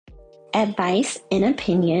Advice and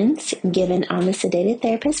opinions given on the Sedated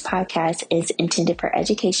Therapist podcast is intended for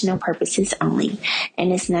educational purposes only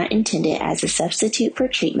and is not intended as a substitute for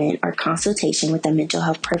treatment or consultation with a mental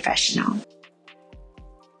health professional.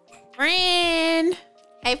 Friend.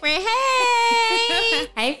 Hey, friend. Hey.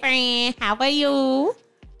 Hey, friend. How are you?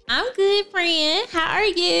 I'm good, friend. How are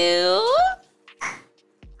you?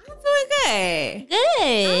 I'm doing good.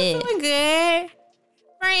 Good. I'm doing good.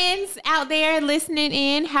 Friends out there listening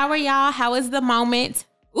in, how are y'all? How is the moment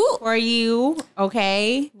for you?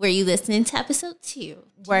 Okay. Were you listening to episode 2?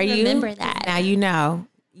 Were you? Remember that? Now you know.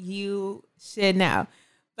 You should know.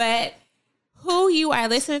 But who you are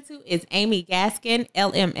listening to is Amy Gaskin,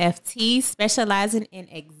 LMFT, specializing in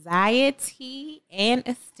anxiety and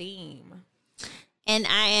esteem. And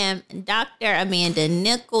I am Dr. Amanda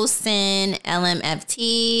Nicholson,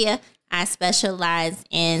 LMFT. I specialize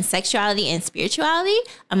in sexuality and spirituality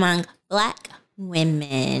among Black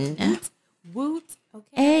women. Woot.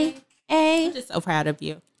 Okay. I'm just so proud of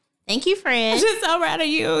you. Thank you, friend. I'm just so proud of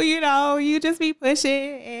you. You know, you just be pushing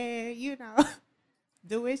and, you know,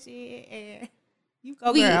 doing shit and you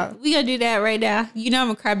go, girl. We gonna do that right now. You know I'm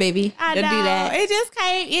a crybaby. I know. Do that.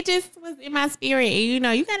 It just was in my spirit. And, you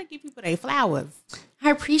know, you got to give people their flowers. I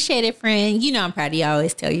appreciate it, friend. You know I'm proud of you. I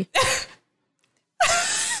always tell you.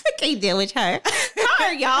 I can't deal with her. How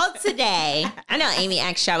are y'all today? I know Amy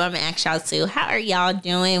asked y'all, but I'm going to ask y'all too. How are y'all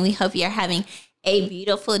doing? We hope you're having a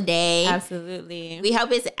beautiful day. Absolutely. We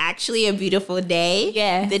hope it's actually a beautiful day.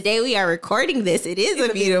 Yes. The day we are recording this, it's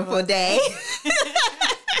a beautiful day.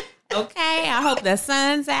 Okay. I hope the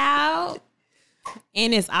sun's out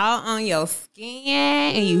and it's all on your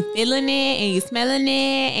skin and you feeling it and you smelling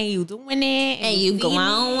it and you doing it. And you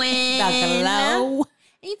glowing. The glow.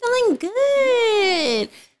 And you feeling good.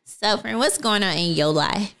 So, friend, what's going on in your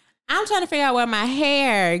life? I'm trying to figure out why my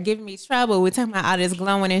hair giving me trouble. We're talking about all this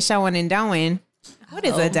glowing and showing and doing. What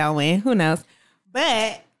is a doing? Who knows?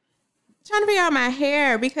 But trying to figure out my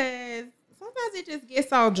hair because sometimes it just gets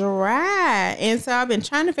so dry. And so I've been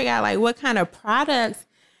trying to figure out like what kind of products.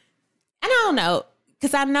 I don't know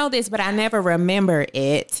because I know this, but I never remember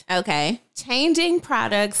it. Okay. Changing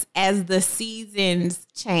products as the seasons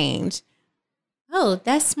change. Oh,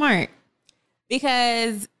 that's smart.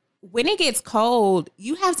 Because when it gets cold,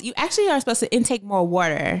 you actually are supposed to intake more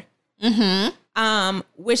water. Mm-hmm.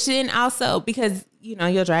 Which then also, because, you know,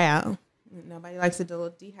 you'll dry out. Nobody likes a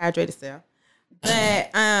little dehydrated self.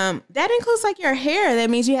 But that includes like your hair.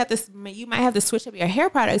 That means you might have to switch up your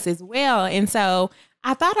hair products as well. And so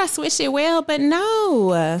I thought I switched it well, but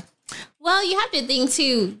no. Well, you have to think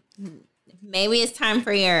too, maybe it's time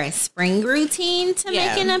for your spring routine to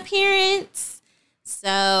make an appearance.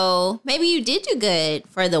 So maybe you did do good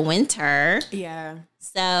for the winter. Yeah.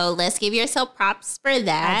 So let's give yourself props for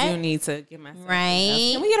that. I do need to give myself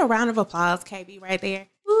right. Can we get a round of applause, KB, right there?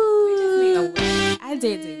 Ooh. I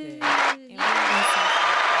did do good.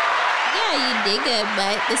 Yeah, you did good,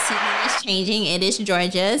 but the season is changing. It is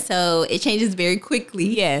Georgia, so it changes very quickly.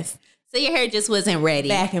 Yes. So your hair just wasn't ready.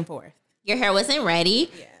 Back and forth. Your hair wasn't ready.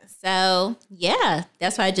 Yes. So, yeah,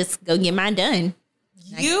 that's why I just go get mine done.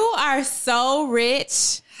 You are so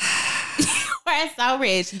rich. You are so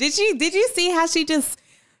rich. Did you see how she just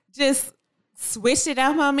switched it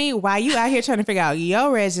up on me while you out here trying to figure out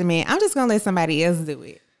your regimen? I'm just gonna let somebody else do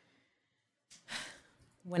it.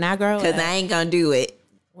 When I grow up. Because I ain't gonna do it.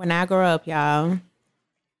 When I grow up, y'all, I'm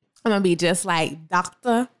gonna be just like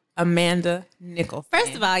Dr. Amanda Nicholson.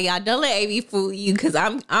 First of all, y'all, don't let Amy fool you because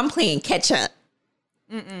I'm playing catch up.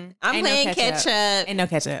 I'm playing ketchup. Ain't no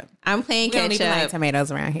ketchup. I'm playing We don't ketchup. even like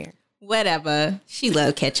tomatoes around here. Whatever. She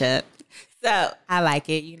love ketchup. So I like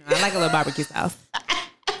it. You know, I like a little barbecue sauce.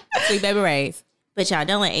 Sweet Baby Ray's. But y'all,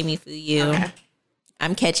 don't let Amy fool you. Okay.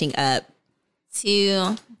 I'm catching up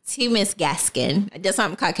to Miss Gaskin. That's what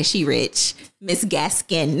I'm called because she rich. Miss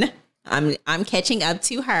Gaskin. I'm catching up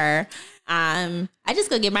to her. I just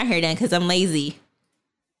go get my hair done because I'm lazy.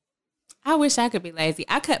 I wish I could be lazy.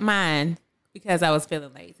 I cut mine because I was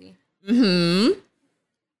feeling lazy. Mm-hmm.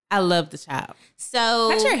 I love the child. So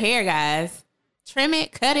cut your hair, guys. Trim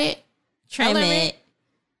it, cut it, trim it.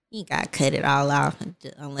 You gotta cut it all off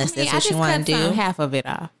unless that's what you want to do. Half of it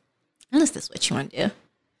off. Unless that's what you want to do.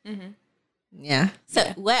 Mm-hmm. Yeah. So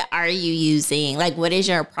what are you using? Like, what is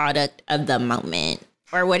your product of the moment?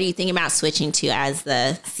 Or what are you thinking about switching to as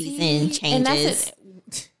the season changes?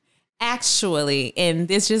 Actually, and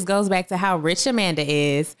this just goes back to how rich Amanda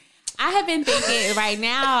is. I have been thinking right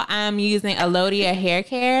now I'm using Alodia Hair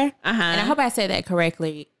Care. And I hope I said that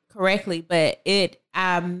correctly, but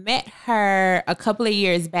I met her a couple of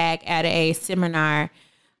years back at a seminar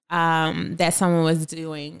that someone was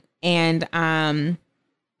doing. And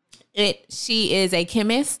She is a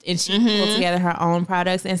chemist and she pulled together her own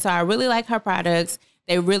products. And so I really like her products.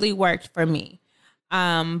 They really worked for me.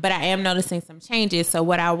 But I am noticing some changes. So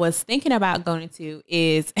what I was thinking about going to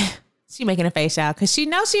is she making a face, y'all, because she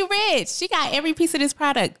knows she rich. She got every piece of this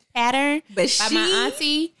product pattern by my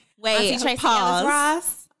auntie. Wait, Auntie Tracy pause. Ellis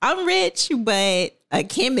Ross. I'm rich, but a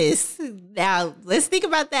chemist. Now, let's think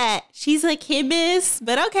about that. She's a chemist,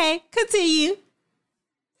 but okay, continue.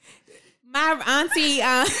 My auntie,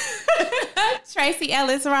 Tracy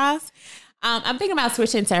Ellis Ross. I'm thinking about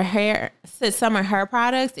switching to some of her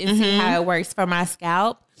products and see how it works for my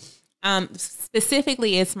scalp.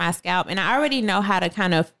 Specifically, it's my scalp. And I already know how to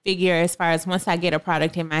kind of figure as far as once I get a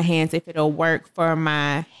product in my hands, if it'll work for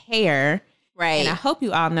my hair. Right. And I hope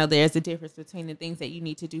you all know there's a difference between the things that you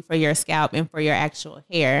need to do for your scalp and for your actual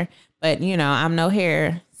hair. But, you know, I'm no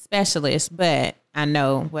hair specialist, but I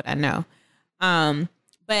know what I know. But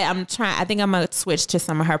I think I'm going to switch to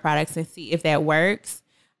some of her products and see if that works.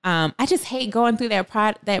 I just hate going through that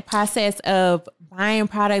process of buying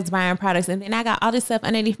products, and then I got all this stuff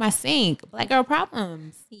underneath my sink. Black girl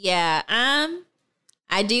problems. Yeah.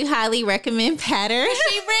 I do highly recommend Pattern.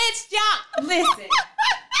 She rich, y'all. Listen.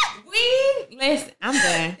 I'm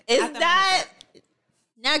done. It's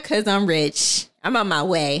not because I'm rich. I'm on my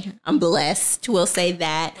way. I'm blessed. We'll say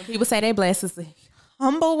that. When people say they blessed, it's a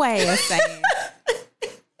humble way of saying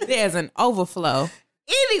there's an overflow.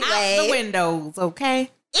 Anyway. Out the windows, okay?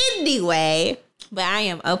 Anyway. But I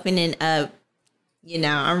am opening up,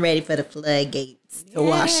 I'm ready for the floodgates to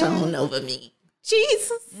wash on over me.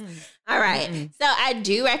 Jesus. All right. So I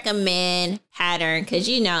do recommend Pattern because,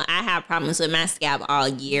 I have problems with my scalp all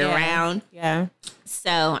year round. Yeah.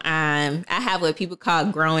 So I have what people call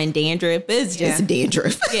growing dandruff, but it's just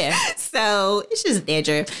dandruff. Yeah. So it's just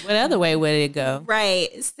dandruff. What other way would it go? Right.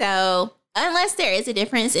 So unless there is a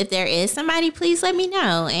difference, if there is, somebody please let me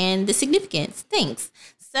know and the significance. Thanks.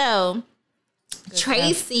 So good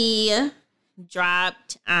Tracy stuff.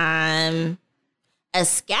 Dropped a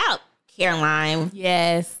scalp care line.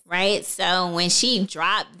 Yes. Right. So when she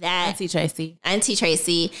dropped that, Auntie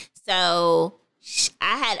Tracy. So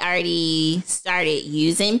I had already started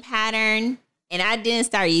using Pattern, and I didn't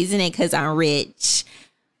start using it because I'm rich.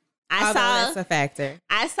 That's a factor.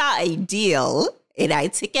 I saw a deal, and I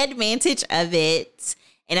took advantage of it.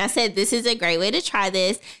 And I said, this is a great way to try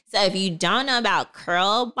this. So if you don't know about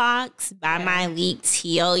Curl Box by Myleik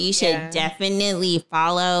Teele, you should definitely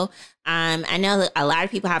follow. I know a lot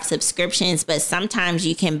of people have subscriptions, but sometimes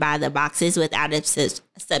you can buy the boxes without a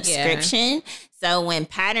subscription. Yeah. So when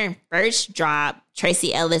Pattern first dropped,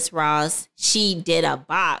 Tracy Ellis Ross, she did a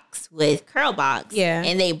box with Curl Box. Yeah.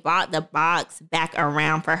 And they bought the box back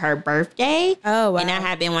around for her birthday. Oh, wow. And I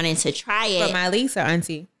have been wanting to try it. For Myleik's or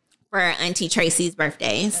Auntie? For Auntie Tracy's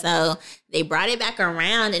birthday. So they brought it back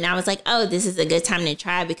around and I was like, oh, this is a good time to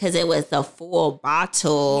try because it was the full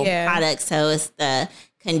bottle product. So it's the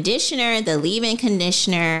conditioner, the leave-in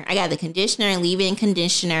conditioner. I got the conditioner, leave-in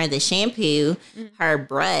conditioner, the shampoo, her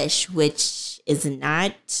brush, which is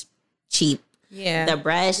not cheap. Yeah. The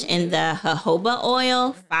brush and the jojoba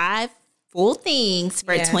oil, 5 full things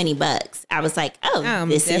for $20. I was like, oh,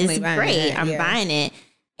 this is great. I'm buying it.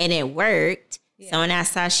 And it worked. So when I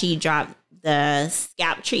saw she dropped the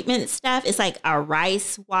scalp treatment stuff, it's like a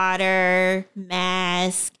rice water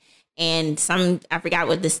mask and I forgot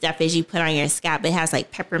what the stuff is you put on your scalp. It has like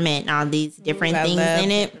peppermint and all these different things in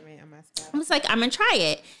it. I was like, I'm going to try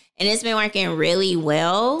it. And it's been working really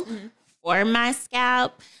well for my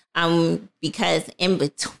scalp because in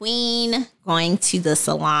between going to the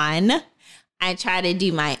salon, I try to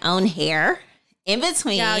do my own hair. In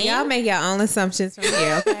between. Y'all make your own assumptions from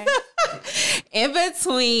here, okay? In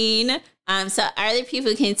between, so other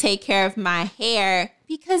people can take care of my hair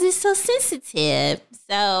because it's so sensitive.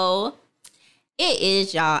 So it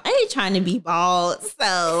is, y'all. I ain't trying to be bald,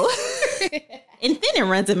 so and then it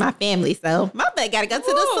runs in my family. So my butt gotta go to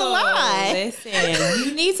the salon. Listen,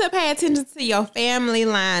 you need to pay attention to your family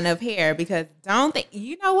line of hair because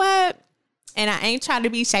you know what? And I ain't trying to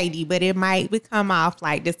be shady, but it might come off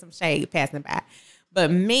like there's some shade passing by.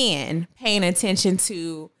 But men paying attention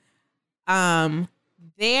to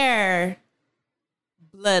their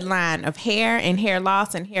bloodline of hair and hair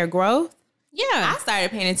loss and hair growth. Yeah. I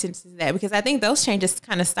started paying attention to that because I think those changes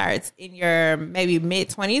kind of starts in your maybe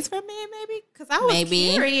mid-20s for men, maybe. Because I was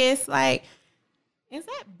curious, like, is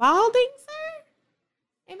that balding, sir?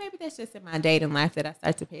 And maybe that's just in my dating life that I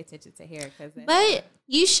start to pay attention to hair. But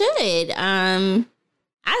you should.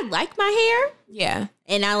 I like my hair. Yeah.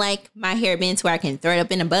 And I like my hair being to where I can throw it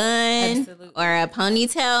up in a bun or a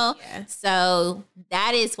ponytail. Yeah. So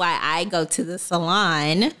that is why I go to the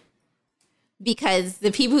salon. because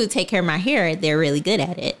the people who take care of my hair, they're really good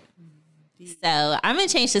at it. So I'm going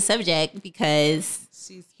to change the subject because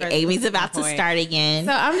Amy's about to start again.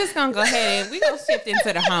 So I'm just going to go ahead and we're going to shift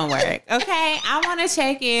into the homework. Okay. I want to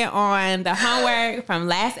check in on the homework from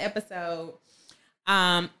last episode.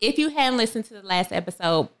 If you hadn't listened to the last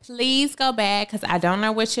episode, please go back because I don't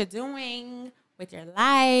know what you're doing with your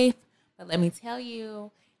life. But let me tell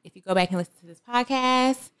you, if you go back and listen to this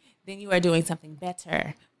podcast, then you are doing something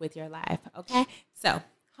better with your life. Okay. So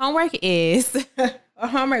homework was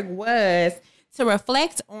to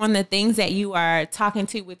reflect on the things that you are talking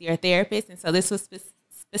to with your therapist. And so this was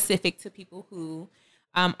specific to people who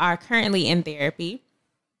are currently in therapy.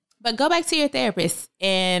 But go back to your therapist.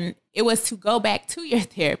 And it was to go back to your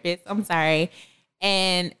therapist,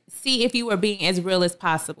 and see if you were being as real as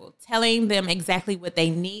possible, telling them exactly what they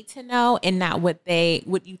need to know and not what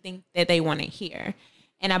you think that they want to hear.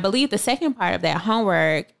 And I believe the second part of that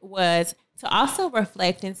homework was to also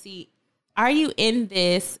reflect and see, are you in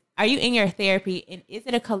your therapy, and is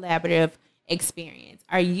it a collaborative experience?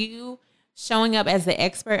 Are you showing up as the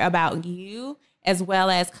expert about you, as well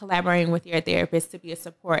as collaborating with your therapist to be a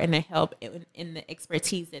support and a help in the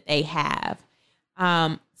expertise that they have?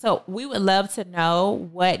 So we would love to know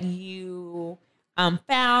what you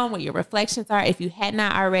found, what your reflections are. If you had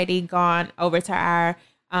not already gone over to our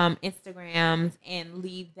Instagrams and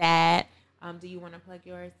leave that. Do you want to plug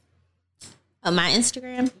yours? My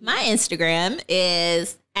Instagram? My Instagram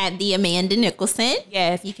is at the Amanda Nicholson.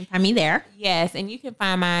 Yes. You can find me there. Yes. And you can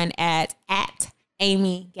find mine at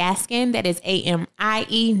Amy Gaskin. That is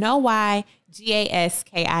AMIE, no Y,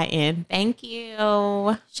 GASKIN. Thank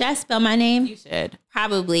you. Should I spell my name? You should.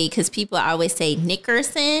 Probably, because people always say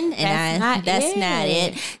Nickerson, and that's not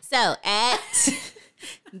it. So at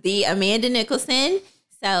the Amanda Nicholson.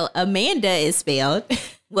 So Amanda is spelled,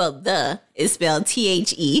 the is spelled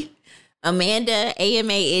THE. Amanda,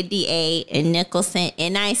 AMANDA, and Nicholson,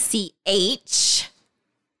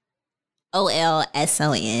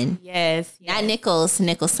 NICHOLSON. Yes. Not Nichols,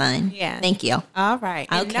 Nicholson. Yeah. Thank you. All right.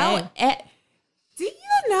 Okay. Do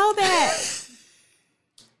you know that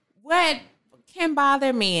what can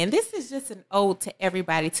bother me, and this is just an ode to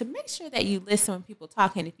everybody, to make sure that you listen when people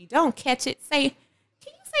talk, and if you don't catch it, can you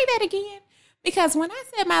say that again? Because when I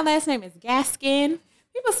said my last name is Gaskin,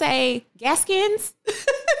 people say Gaskins.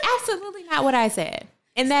 Absolutely not what I said.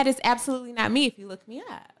 And that is absolutely not me if you look me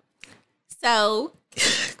up. So,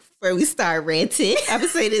 before we start ranting, I'm going to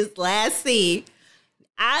say this last thing.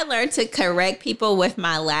 I learned to correct people with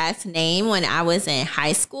my last name when I was in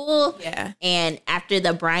high school. Yeah. And after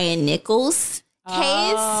the Brian Nichols case.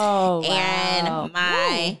 Oh, wow. And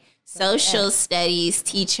my social studies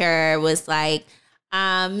teacher was like,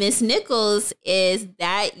 Miss Nichols, is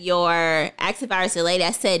that your, asked if I was related.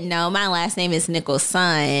 I said, no, my last name is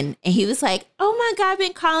Nicholson. And he was like, oh my God, I've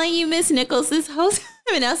been calling you Miss Nichols this whole time.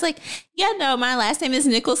 And I was like, yeah, no, my last name is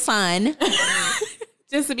Nicholson.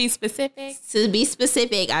 Just to be specific? To be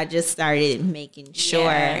specific, I just started making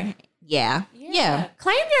sure. Yeah.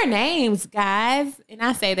 Claim your names, guys. And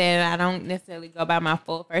I say that I don't necessarily go by my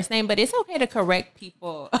full first name, but it's okay to correct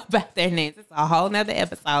people about their names. It's a whole nother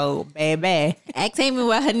episode, baby. Ask Amy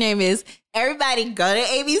what her name is. Everybody go to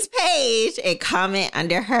Amy's page and comment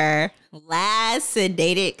under her last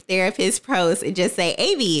sedated therapist post and just say,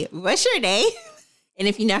 Amy, what's your name? And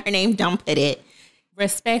if you know her name, don't put it.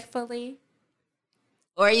 Respectfully.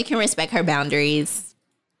 Or you can respect her boundaries,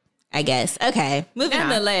 I guess. Okay, moving on.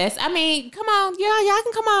 Nonetheless, I mean, come on, y'all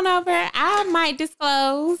can come on over. I might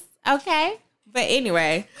disclose, okay? But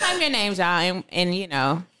anyway, claim your names, y'all,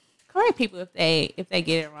 and correct people if they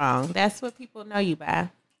get it wrong. That's what people know you by.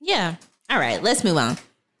 Yeah. All right, let's move on.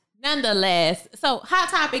 Nonetheless, so hot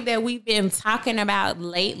topic that we've been talking about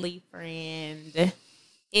lately, friend,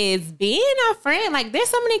 is being a friend. Like, there's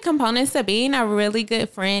so many components to being a really good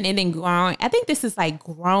friend and then growing. I think this is like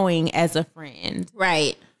growing as a friend.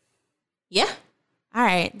 Right. Yeah. All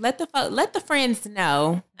right. Let the friends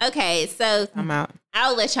know. Okay. So I'm out.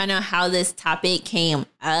 I'll let y'all know how this topic came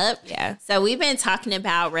up. Yeah. So we've been talking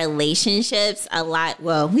about relationships a lot.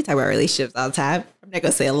 Well, we talk about relationships all the time. I'm not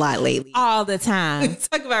going to say a lot lately. All the time. We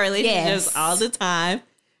talk about relationships all the time.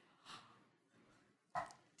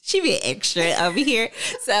 She be extra over here.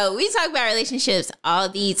 So we talk about relationships all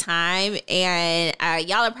the time. And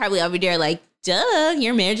y'all are probably over there like, duh,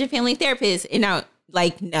 you're a marriage and family therapist. And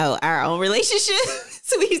no, our own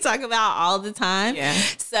relationships we talk about all the time. Yeah.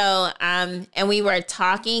 So, and we were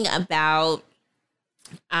talking about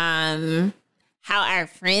how our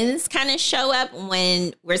friends kind of show up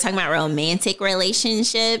when we're talking about romantic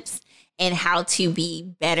relationships. and how to be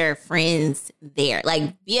better friends there.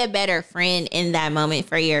 Like, be a better friend in that moment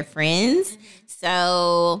for your friends.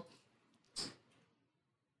 So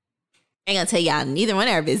I ain't gonna tell y'all neither one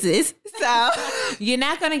of our business. So you're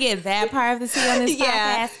not gonna get that part of the tea on this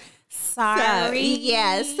podcast.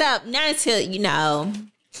 Sorry. So not until,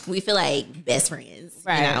 we feel like best friends.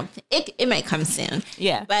 Right. It may come soon.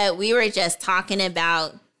 Yeah. But we were just talking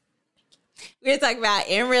about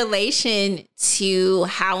in relation to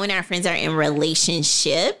how when our friends are in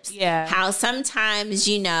relationships, how sometimes,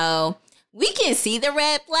 we can see the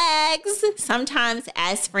red flags sometimes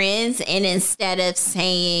as friends. And instead of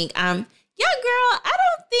saying, girl, I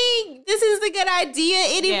don't think this is a good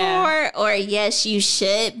idea anymore. Yeah. Or yes, you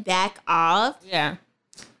should back off. Yeah.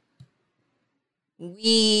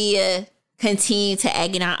 We continue to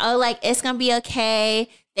egg it on. Oh, like, it's going to be okay.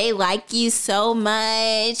 They like you so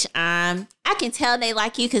much. I can tell they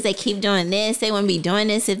like you because they keep doing this. They wouldn't be doing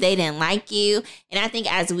this if they didn't like you. And I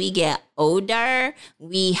think as we get older,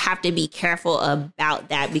 we have to be careful about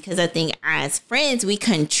that, because I think as friends, we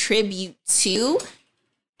contribute to,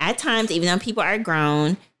 at times, even though people are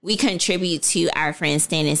grown, we contribute to our friends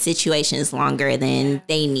staying in situations longer than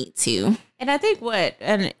they need to. And I think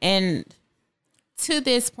and to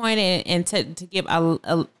this point, and to give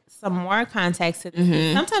some more context to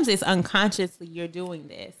this, sometimes it's unconsciously you're doing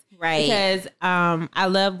this. Right. Because I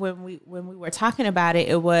love when we were talking about it,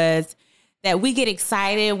 it was that we get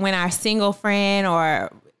excited when our single friend,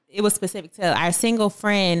 or it was specific to our single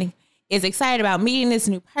friend, is excited about meeting this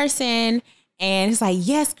new person. And it's like,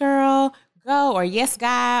 yes, girl, go, or yes,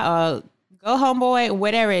 guy, or go, homeboy,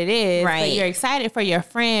 whatever it is. Right. But you're excited for your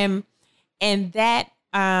friend. And that,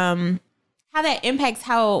 how that impacts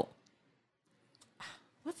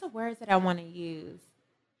what's the words that I want to use?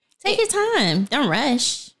 Take your time. Don't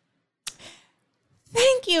rush.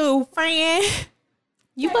 Thank you, friend.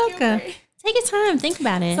 You're welcome. Take your time. Think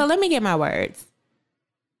about it. So let me get my words.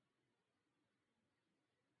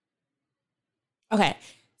 Okay.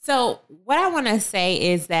 So what I want to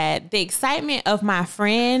say is that the excitement of my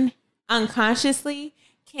friend unconsciously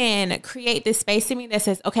can create this space in me that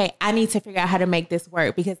says, okay, I need to figure out how to make this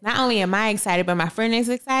work, because not only am I excited, but my friend is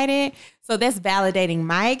excited. So that's validating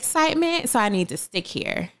my excitement. So I need to stick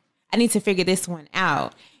here. I need to figure this one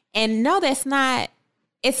out. And no, it's not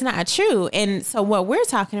true. And so what we're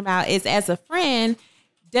talking about is, as a friend,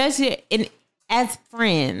 as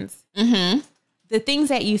friends, the things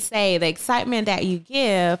that you say, the excitement that you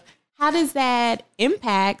give, how does that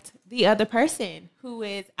impact the other person who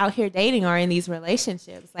is out here dating or in these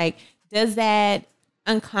relationships? Like, does that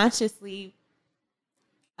unconsciously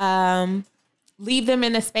leave them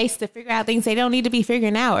in a space to figure out things they don't need to be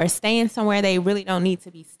figuring out, or staying somewhere they really don't need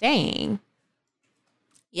to be staying?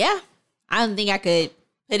 Yeah. I don't think I could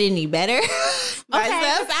put it any better. Okay,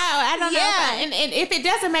 I don't know. And if it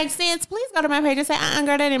doesn't make sense, please go to my page and say, girl,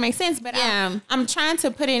 that didn't make sense. But I'm trying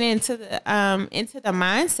to put it into the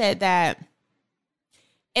mindset that,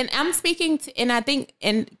 and I'm speaking to, and I think,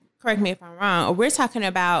 and correct me if I'm wrong, we're talking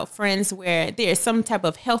about friends where there's some type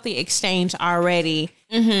of healthy exchange already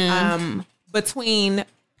between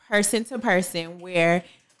person to person, where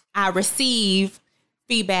I receive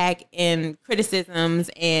feedback and criticisms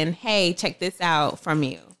and, hey, check this out from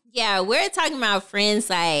you. Yeah, we're talking about friends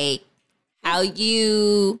like how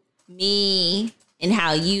you, me, and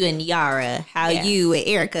how you and Yara, how you and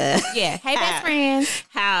Erica. Yeah, hey, best friends.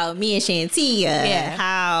 How me and Shantia. Yeah.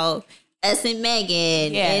 How us and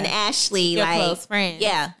Megan and Ashley. Your close friends.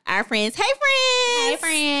 Yeah, our friends. Hey, friends. Hey,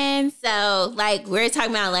 friends. So, like, we're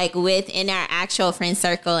talking about, like, within our actual friend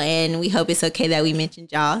circle, and we hope it's okay that we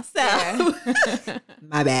mentioned y'all. So,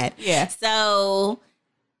 my bad. Yeah. So,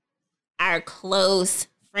 our close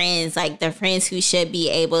friends, like the friends who should be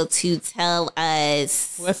able to tell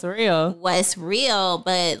us what's real,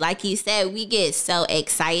 but like you said, we get so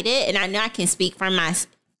excited. And I know I can speak from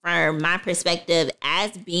my perspective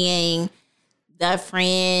as being the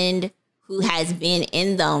friend who has been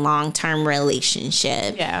in the long-term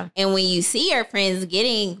relationship. Yeah. And when you see your friends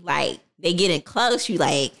getting close, you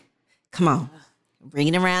like, come on, bring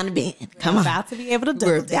it around the bend. Come on. About to be able to do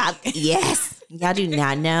it. Yes. Y'all do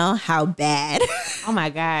not know how bad. Oh my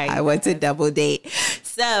God. I want to double date.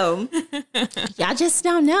 So y'all just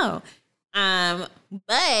don't know.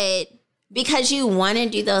 But because you want to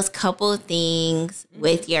do those couple things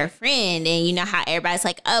with your friend, and you know how everybody's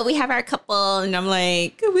like, oh, we have our couple. And I'm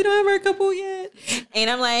like, we don't have our couple yet. And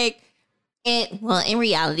I'm like, in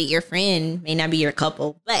reality, your friend may not be your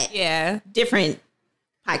couple, but different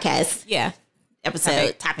podcast. Yeah.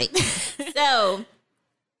 Episode topic. So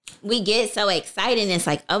we get so excited and it's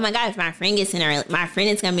like, oh my God, if my friend gets my friend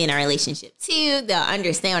is going to be in a relationship too. They'll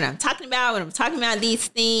understand what I'm talking about when I'm talking about these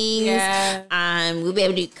things. Yeah. We'll be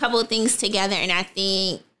able to do a couple of things together. And I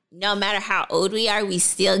think no matter how old we are, we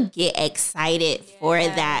still get excited for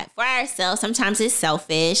that, for ourselves. Sometimes it's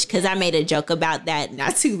selfish because I made a joke about that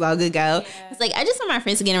not too long ago. It's like, I just want my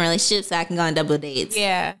friends to get in relationships so I can go on double dates.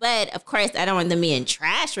 Yeah. But of course, I don't want them to be in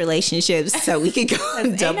trash relationships so we can go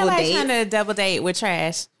on double Ain't nobody dates. trying to double date with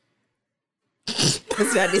trash. I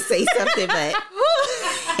was about to say something, but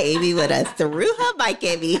Amy would have threw her mic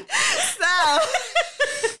at me. So...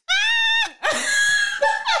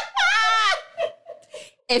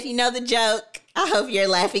 if you know the joke, I hope you're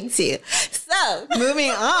laughing too. So,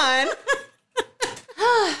 moving on.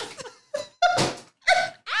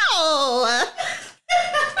 Ow!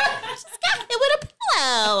 Just got hit with a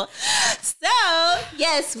pillow. So,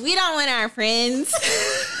 yes, we don't want our friends.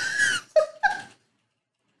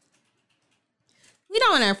 We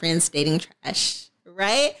don't want our friends dating trash,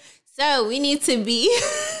 right? So, we need to be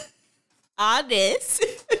honest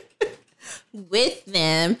with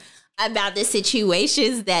them about the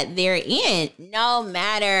situations that they're in, no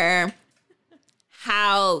matter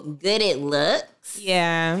how good it looks.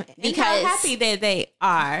 Yeah. Because how happy that they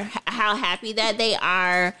are. How happy that they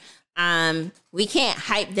are. We can't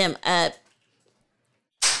hype them up.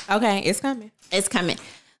 Okay, it's coming. It's coming.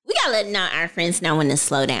 We gotta let our friends know when to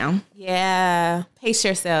slow down. Yeah. Pace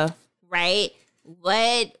yourself. Right?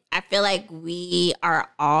 What I feel like we are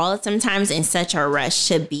all sometimes in such a rush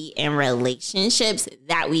to be in relationships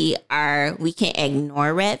that we can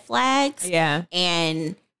ignore red flags. Yeah.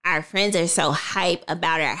 And our friends are so hype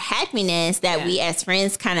about our happiness that we as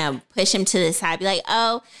friends kind of push them to the side, be like,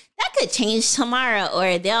 oh, that could change tomorrow.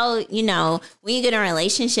 Or they'll, when you get in a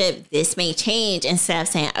relationship, this may change, instead of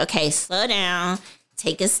saying, okay, slow down,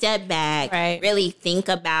 take a step back, really think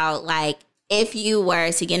about like, if you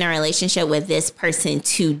were to get in a relationship with this person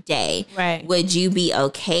today, would you be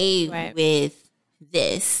okay with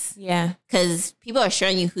this? Yeah. Because people are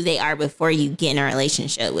showing you who they are before you get in a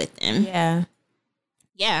relationship with them. Yeah.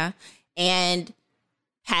 Yeah. And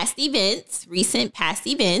recent past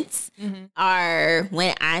events are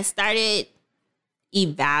when I started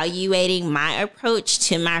evaluating my approach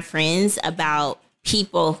to my friends about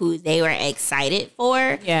people who they were excited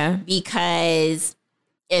for. Yeah. Because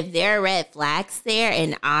if there are red flags there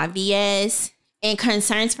and obvious and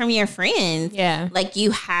concerns from your friends, like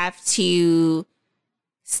you have to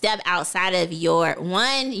step outside of your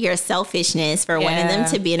selfishness for wanting them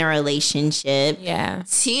to be in a relationship. Yeah.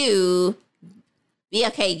 2, be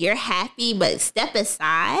okay, you're happy, but step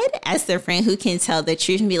aside as the friend who can tell the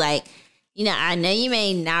truth and be like, I know you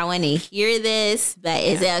may not want to hear this, but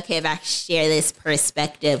is it okay if I share this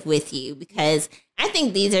perspective with you? Because I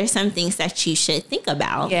think these are some things that you should think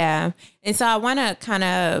about. Yeah. And so I want to kind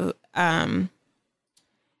of add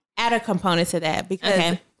a component to that,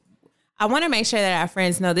 because I want to make sure that our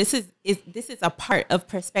friends know this is a part of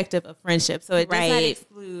perspective of friendship. So it does not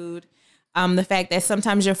exclude the fact that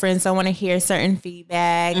sometimes your friends don't want to hear certain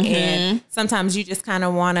feedback, and sometimes you just kind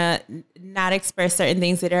of want to not express certain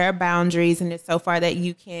things that are boundaries, and it's so far that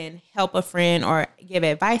you can help a friend or give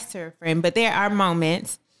advice to a friend. But there are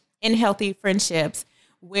moments in healthy friendships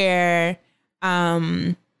where,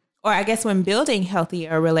 or I guess when building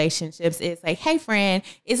healthier relationships, it's like, hey friend,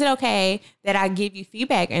 is it okay that I give you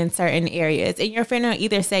feedback in certain areas? And your friend will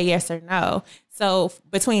either say yes or no. So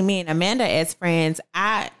between me and Amanda as friends,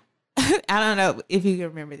 I don't know if you can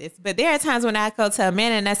remember this, but there are times when I go to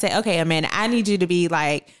Amanda and I say, okay, Amanda, I need you to be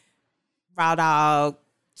like raw dog,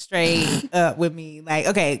 straight up with me. Like,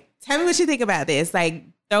 okay, tell me what you think about this. Like,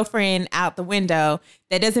 throw friend out the window.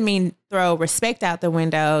 That doesn't mean throw respect out the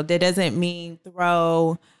window. That doesn't mean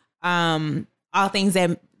throw all things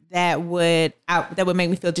that would make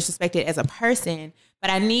me feel disrespected as a person.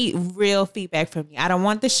 But I need real feedback from you. I don't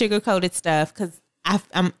want the sugar-coated stuff, because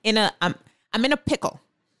I'm in a pickle.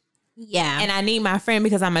 Yeah. And I need my friend,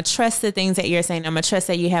 because I'm going to trust the things that you're saying. I'm going to trust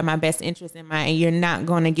that you have my best interest in mind, and you're not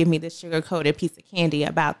going to give me this sugar-coated piece of candy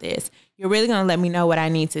about this. You're really going to let me know what I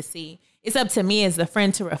need to see. It's up to me as the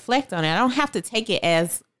friend to reflect on it. I don't have to take it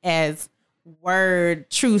as word,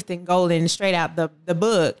 truth, and golden straight out the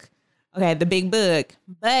book. Okay, the big book.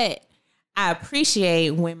 But I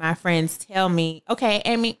appreciate when my friends tell me, okay,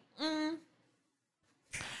 Amy, I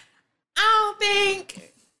don't think...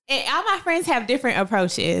 And all my friends have different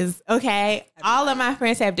approaches, okay? All of my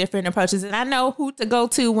friends have different approaches, and I know who to go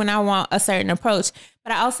to when I want a certain approach.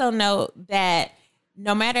 But I also know that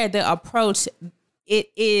no matter the approach,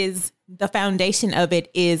 it is the foundation of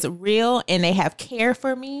it is real, and they have care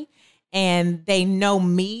for me. and they know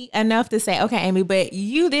me enough to say, okay, Amy, but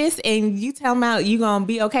you this, and you tell them out you gonna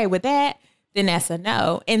be okay with that, then that's a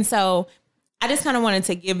no. And so I just kind of wanted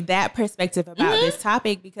to give that perspective about this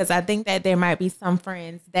topic, because I think that there might be some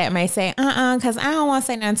friends that may say, because I don't want to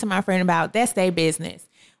say nothing to my friend about that's their business.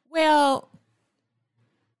 Well,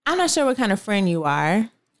 I'm not sure what kind of friend you are,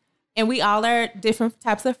 and we all are different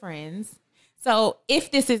types of friends. So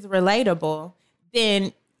if this is relatable,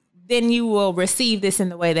 then you will receive this in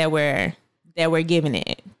the way that we're giving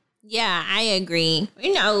it. Yeah, I agree.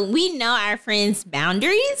 We know our friends'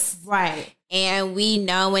 boundaries. Right. And we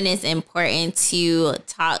know when it's important to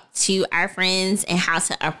talk to our friends and how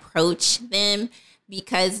to approach them.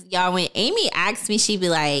 Because, y'all, when Amy asks me, she'd be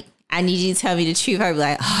like, I need you to tell me the truth. I'd be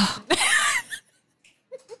like, oh.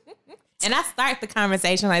 And I start the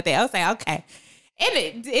conversation like that. I'll say, okay.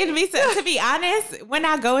 And it'd be, to be honest, when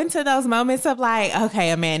I go into those moments of like,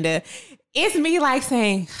 okay, Amanda, it's me like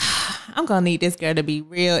saying, I'm going to need this girl to be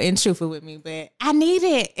real and truthful with me, but I need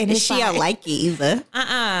it. And she don't like it either.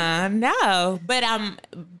 No. But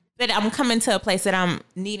I'm coming to a place that I'm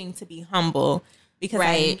needing to be humble, because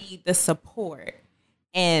I need the support.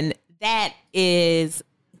 And that is,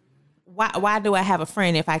 why do I have a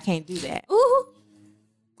friend if I can't do that? Ooh.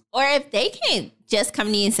 Or if they can't just come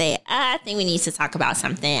to you and say, I think we need to talk about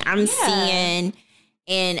something. I'm seeing,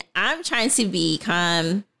 and I'm trying to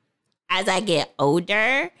become, as I get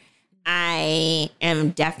older, I am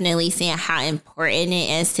definitely seeing how important it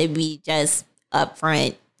is to be just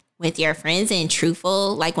upfront with your friends and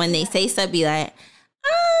truthful. Like when they say stuff, be like,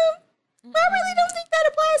 I really don't think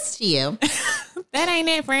that applies to you. That ain't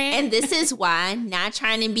it, friend. And this is why, not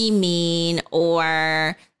trying to be mean,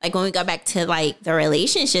 or like when we go back to like the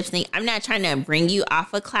relationships thing, I'm not trying to bring you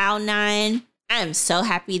off of cloud nine. I'm so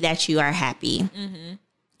happy that you are happy. Mm-hmm.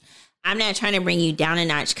 I'm not trying to bring you down a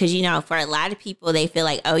notch, because, for a lot of people, they feel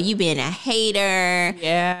like, oh, you being a hater.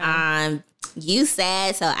 Yeah. You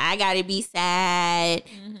sad, so I got to be sad.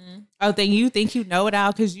 Mm-hmm. Oh, then you think you know it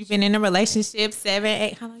all because you've been in a relationship 7,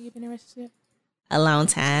 8. How long you been in a relationship? A long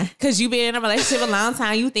time. Because you've been in a relationship a long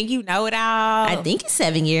time. You think you know it all. I think it's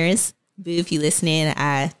 7 years. Boo, if you listening,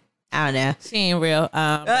 I don't know. She ain't real.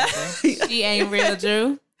 She ain't real,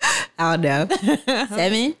 Drew. I don't know.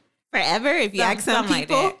 7? Forever, if you ask some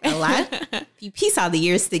people, like a lot. You piece all the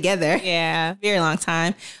years together. Yeah. Very long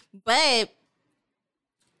time. But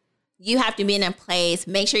you have to be in a place,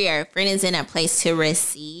 make sure your friend is in a place to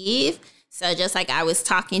receive. So just like I was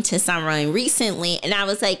talking to someone recently, and I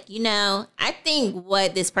was like, I think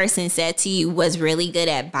what this person said to you was really good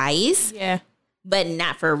advice. Yeah. But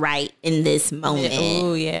not for right in this moment.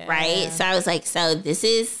 Oh, yeah. Right? So I was like, so this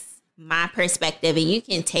is my perspective, and you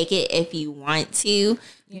can take it if you want to.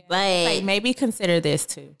 Yeah. But like, maybe consider this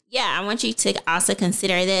too. Yeah, I want you to also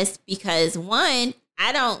consider this, because one,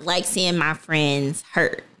 I don't like seeing my friends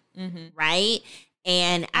hurt. Mm-hmm. Right?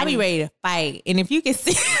 And I'll be ready to fight. And if you can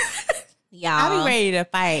see, y'all, I'll be ready to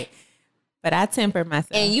fight. But I temper myself.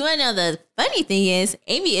 And you want to know the funny thing is,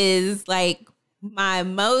 Amy is like my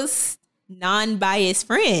most non-biased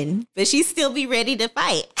friend, but she still be ready to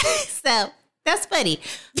fight. So that's funny.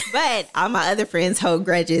 But all my other friends hold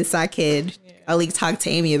grudges, so I could only talk to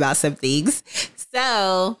Amy about some things.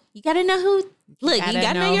 So you got to know who. Look, you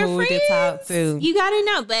got to know your friends. To talk to. You got to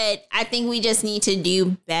know. But I think we just need to do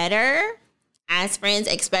better as friends,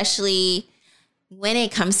 especially when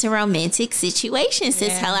it comes to romantic situations, to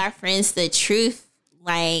tell our friends the truth.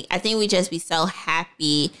 Like, I think we just be so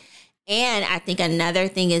happy. And I think another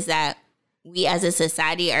thing is that we as a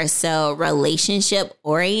society are so relationship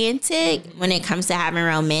oriented when it comes to having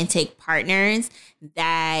romantic partners,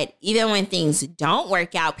 that even when things don't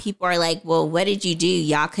work out, people are like, well, what did you do?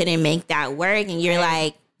 Y'all couldn't make that work. And you're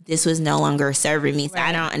like, this was no longer serving me. So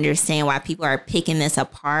I don't understand why people are picking this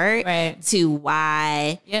apart to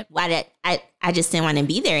why that I just didn't want to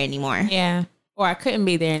be there anymore. Yeah. Or I couldn't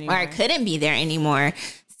be there anymore.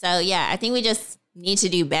 So yeah, I think we just need to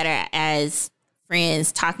do better as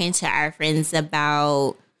friends, talking to our friends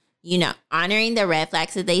about, honoring the red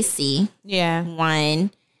flags that they see. Yeah.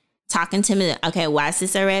 One, talking to them, okay, why is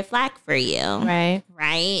this a red flag for you? Right.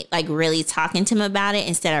 Right? Like really talking to them about it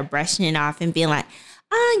instead of brushing it off and being like,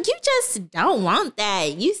 you just don't want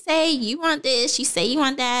that. You say you want this, you say you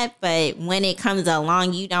want that, but when it comes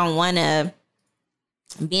along, you don't want to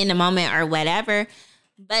be in the moment or whatever.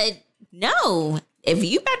 But no, if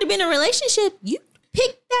you about to be in a relationship, you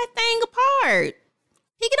pick that thing apart.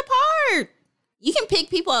 Pick it apart. You can pick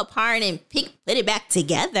people apart and put it back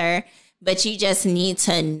together, but you just need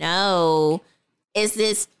to know, if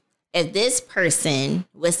this person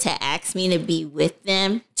was to ask me to be with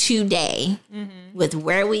them today, with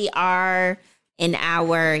where we are in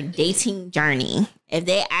our dating journey. If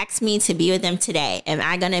they ask me to be with them today, am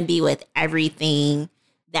I going to be with everything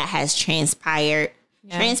that has transpired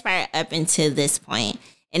up until this point?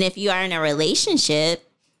 And if you are in a relationship,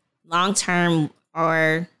 long-term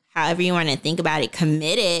or however you want to think about it,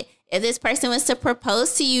 committed, if this person was to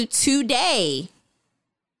propose to you today,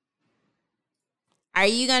 are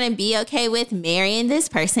you going to be okay with marrying this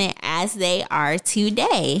person as they are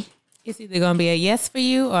today? It's either going to be a yes for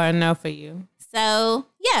you or a no for you. So,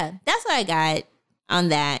 yeah, that's what I got on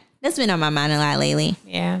that. That's been on my mind a lot lately.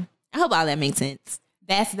 Yeah. I hope all that makes sense.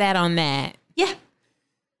 That's that on that. Yeah.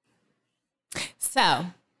 So,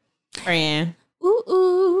 friend.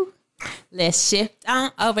 Ooh. Let's shift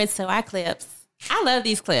on over to our clips. I love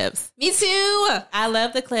these clips. Me too. I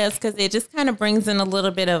love the clips because it just kind of brings in a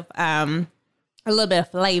little bit of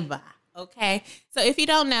flavor. Okay. So if you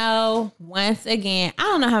don't know, once again, I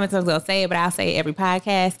don't know how many times I'll say it, but I'll say it every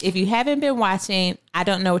podcast. If you haven't been watching, I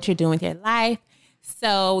don't know what you're doing with your life.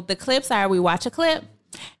 So the clips are, we watch a clip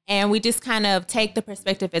and we just kind of take the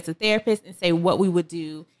perspective as a therapist and say what we would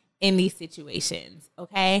do in these situations.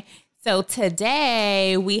 Okay. So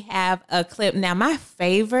today we have a clip. Now my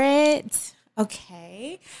favorite,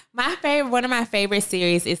 one of my favorite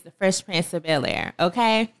series is The Fresh Prince of Bel-Air.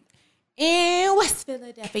 Okay. In West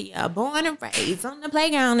Philadelphia, born and raised on the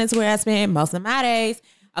playground is where I spend most of my days.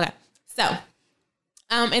 Okay, so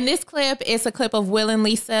in this clip, it's a clip of Will and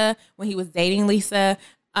Lisa when he was dating Lisa,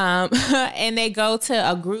 and they go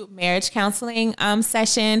to a group marriage counseling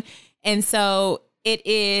session, and so it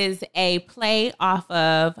is a play off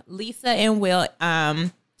of Lisa and Will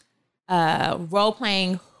role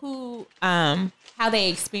playing how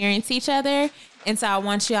they experience each other. And so I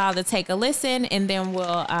want y'all to take a listen, and then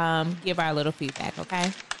we'll give our little feedback,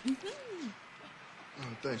 okay? Mm-hmm. Oh,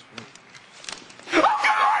 thanks, man.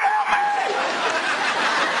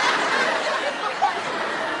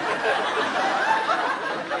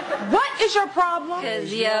 What is your problem?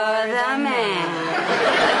 'Cause you're the man.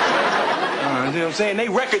 You know what I'm saying? They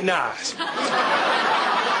recognize.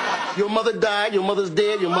 Your mother died, your mother's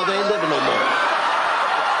dead, your mother ain't living no more.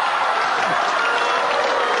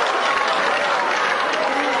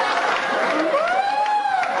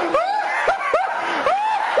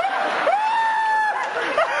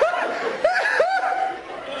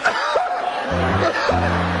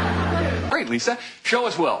 Great, Lisa. Show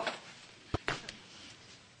us Will.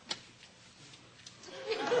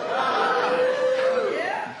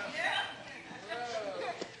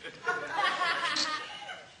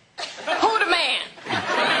 Who the man?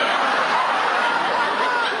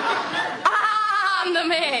 I'm the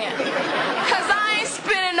man. 'Cause I ain't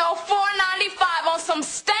spending no $4.95 on some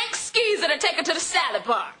stank skis that'll take her to the salad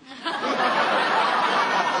bar.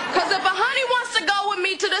 'Cause if a honey wants to go with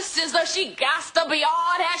me to the Sizzler, she gots to be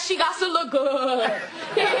all that. She gots to look good.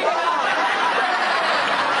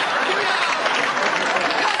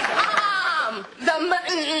 I'm the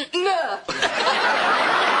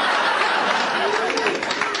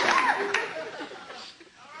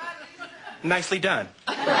Nicely done.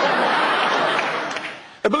 I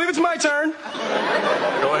believe it's my turn.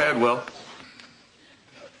 Go ahead, Will.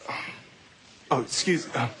 Oh,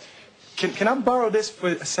 excuse me. Can I borrow this for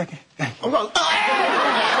a second? I'm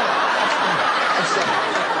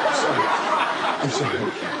sorry.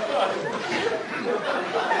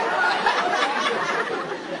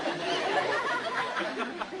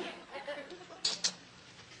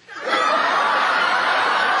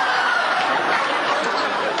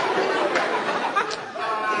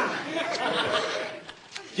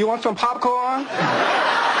 You want some popcorn?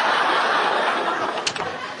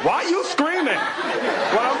 Why are you screaming?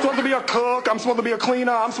 Well, I'm supposed to be a cook. I'm supposed to be a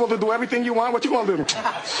cleaner. I'm supposed to do everything you want. What you gonna do?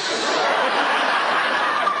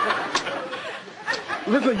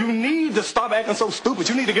 Listen, you need to stop acting so stupid.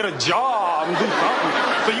 You need to get a job and do something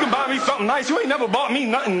so you can buy me something nice. You ain't never bought me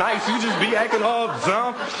nothing nice. You just be acting all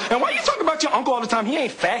dumb. And why you talking about your uncle all the time? He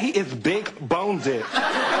ain't fat. He is big boned. I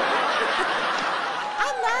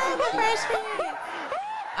love The Fresh Prince.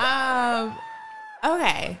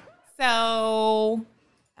 Okay, so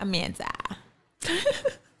Amanda,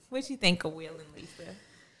 what you think of Will and Lisa?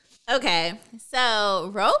 Okay,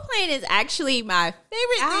 so role playing is actually my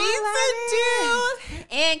favorite thing to do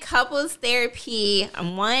in couples therapy.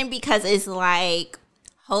 One, because it's like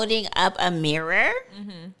holding up a mirror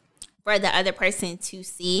for the other person to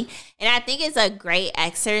see. And I think it's a great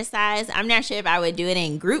exercise. I'm not sure if I would do it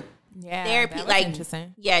in group therapy. That was like,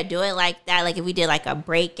 interesting. yeah, do it like that. Like if we did like a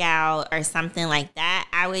breakout or something like that,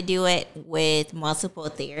 I would do it with multiple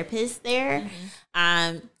therapists there.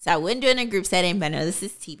 So I wouldn't do it in a group setting, but no, this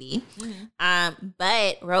is TV.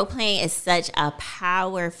 But role playing is such a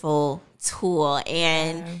powerful tool.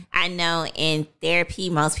 And I know in therapy,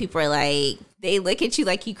 most people are like, they look at you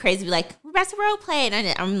like you crazy, be like, we're about to role play.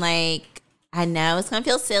 And I'm like, I know it's going to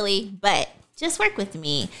feel silly, but just work with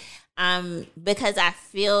me. Because I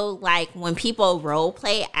feel like when people role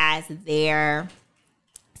play as their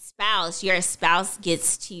spouse, your spouse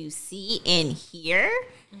gets to see and hear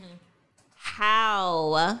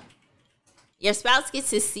how your spouse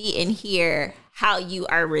gets to see and hear how you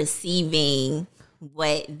are receiving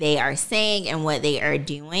what they are saying and what they are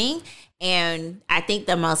doing. And I think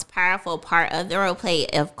the most powerful part of the role play,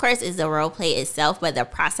 of course, is the role play itself, but the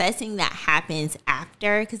processing that happens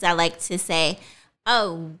after. Because I like to say,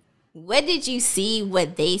 oh, what did you see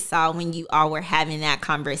what they saw when you all were having that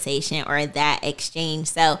conversation or that exchange?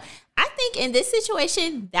 So I think in this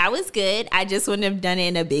situation, that was good. I just wouldn't have done it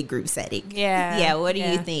in a big group setting. Yeah. Yeah. What do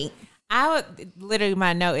you think? I would literally,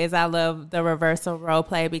 my note is I love the reversal role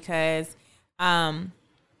play because and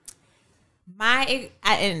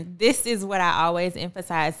this is what I always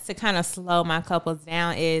emphasize to kind of slow my couples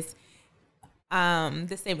down is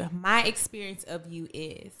the same. My experience of you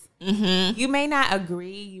is you may not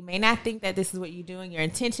agree. You may not think that this is what you're doing. Your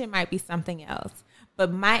intention might be something else.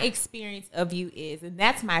 But my experience of you is, and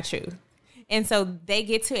that's my truth. And so they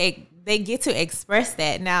get to express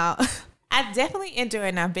that. Now, I definitely enjoy,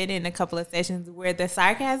 and I've been in a couple of sessions where the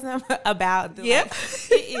sarcasm about the it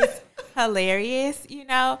is hilarious, you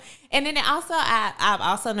know. And then also, I've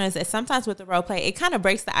also noticed that sometimes with the role play, it kind of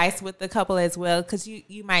breaks the ice with the couple as well, because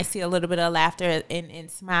you might see a little bit of laughter and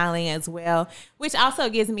smiling as well, which also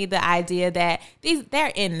gives me the idea that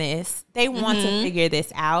they're in this. They want to figure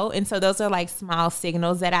this out. And so those are like small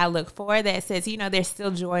signals that I look for that says, you know, there's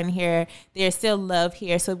still joy in here. There's still love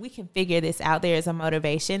here. So we can figure this out. There's a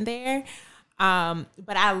motivation there.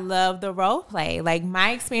 But I love the role play. Like,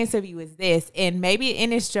 my experience of you is this, and maybe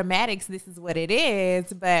in its dramatics, this is what it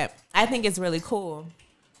is, but I think it's really cool.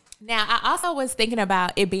 Now, I also was thinking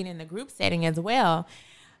about it being in the group setting as well.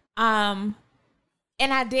 And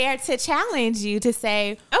I dare to challenge you to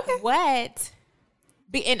say, okay, what?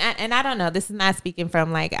 And I don't know, this is not speaking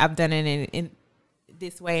from like I've done it in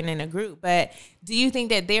this way and in a group, but do you think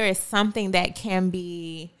that there is something that can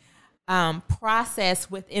be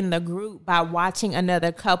process within the group by watching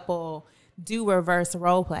another couple do reverse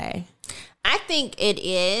role play? I think it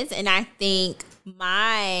is, and I think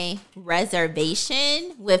my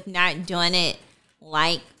reservation with not doing it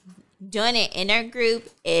in a group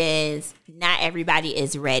is not everybody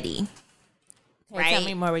is ready. Okay, right? Tell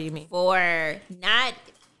me more what you mean. For not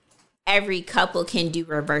every couple can do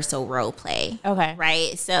reversal role play. Okay.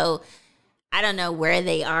 Right? So I don't know where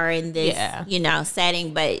they are in this,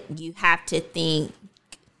 setting, but you have to think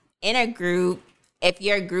in a group, if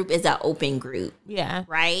your group is an open group,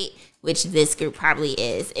 right? Which this group probably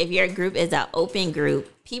is. If your group is an open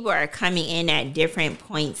group, people are coming in at different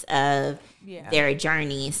points of their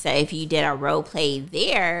journey. So if you did a role play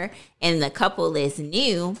there and the couple is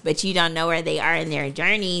new, but you don't know where they are in their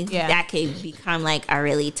journey, that could become like a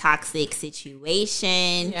really toxic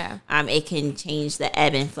situation. It can change the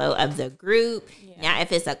ebb and flow of the group. Now,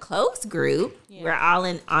 if it's a closed group, we're all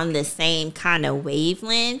on the same kind of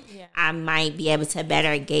wavelength. I might be able to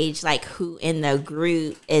better gauge like who in the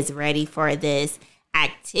group is ready for this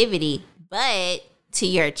activity. But to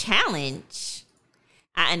your challenge,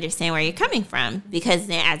 I understand where you're coming from, because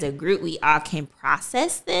then as a group, we all can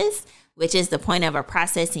process this, which is the point of a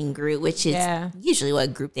processing group, which is usually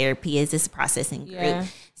what group therapy is. It's a processing group.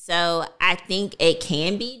 So I think it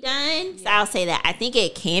can be done. So I'll say that I think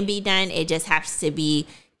it can be done. It just has to be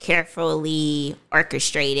carefully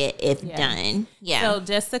orchestrated if done. So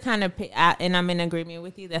just to kind of, and I'm in agreement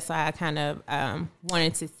with you. That's why I kind of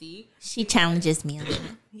wanted to see. She challenges me on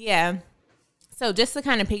that. So just to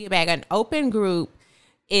kind of piggyback, an open group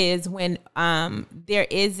is when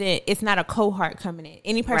it's not a cohort coming in.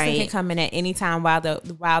 Any person can come in at any time while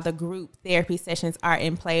the group therapy sessions are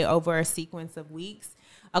in play over a sequence of weeks.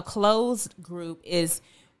 A closed group is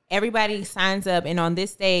everybody signs up, and on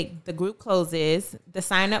this day, the group closes, the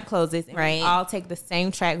sign up closes, and we all take the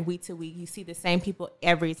same track week to week. You see the same people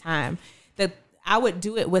every time. I would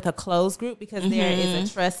do it with a closed group because there is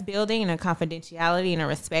a trust building and a confidentiality and a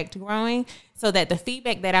respect growing, so that the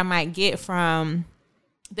feedback that I might get from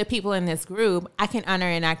the people in this group, I can honor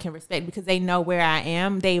and I can respect, because they know where I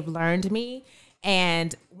am. They've learned me.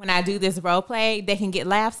 And when I do this role play, they can get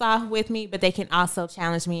laughs off with me, but they can also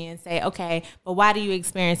challenge me and say, okay, but why do you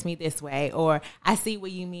experience me this way? Or I see what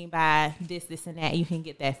you mean by this, and that. You can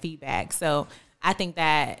get that feedback. So I think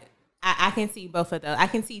that I can see both of those. I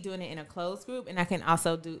can see doing it in a closed group, and I can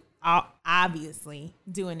also obviously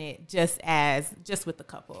doing it just with the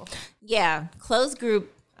couple. Yeah, closed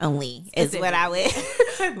group. only is what I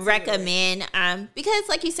would recommend. Because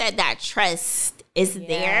like you said, that trust is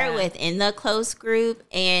there within the close group,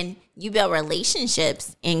 and you build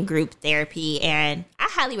relationships in group therapy. And I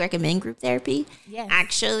highly recommend group therapy. Yes.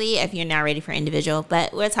 Actually, if you're not ready for individual,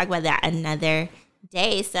 but we'll talk about that another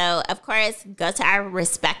day. So of course, go to our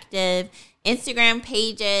respective Instagram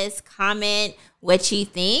pages, comment what you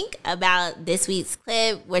think about this week's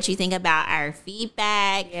clip, what you think about our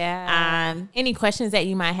feedback. Any questions that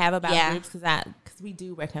you might have about groups, because we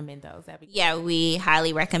do recommend those. We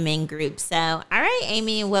highly recommend groups. So, all right,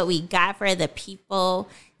 Amy, what we got for the people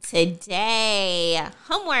today?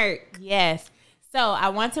 Homework. Yes. So I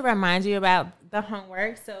want to remind you about the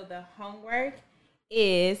homework. So the homework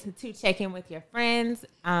is to check in with your friends,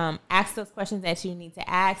 ask those questions that you need to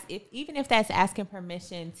ask, even if that's asking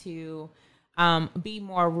permission to be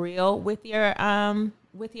more real with your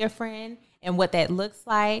friend and what that looks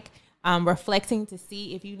like, reflecting to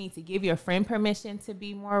see if you need to give your friend permission to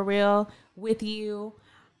be more real with you.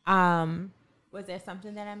 Was there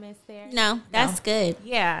something that I missed there? No, that's good.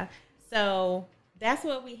 Yeah. So that's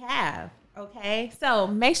what we have. Okay. So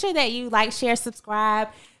make sure that you like, share, subscribe.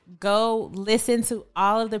 Go listen to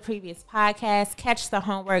all of the previous podcasts, catch the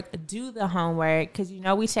homework, do the homework, because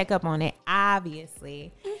we check up on it,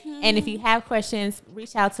 obviously. And if you have questions,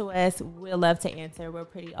 reach out to us. We'll love to answer. We're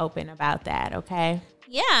pretty open about that, okay?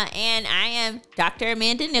 Yeah, and I am Dr.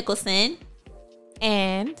 Amanda Nicholson.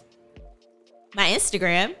 And my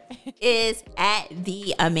Instagram is at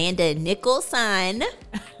the Amanda Nicholson.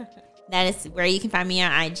 That is where you can find me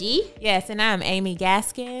on IG. Yes, and I'm Amy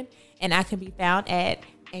Gaskin, and I can be found at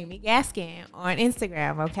Amy Gaskin on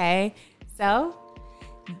Instagram, okay? So,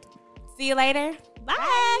 see you later.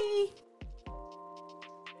 Bye.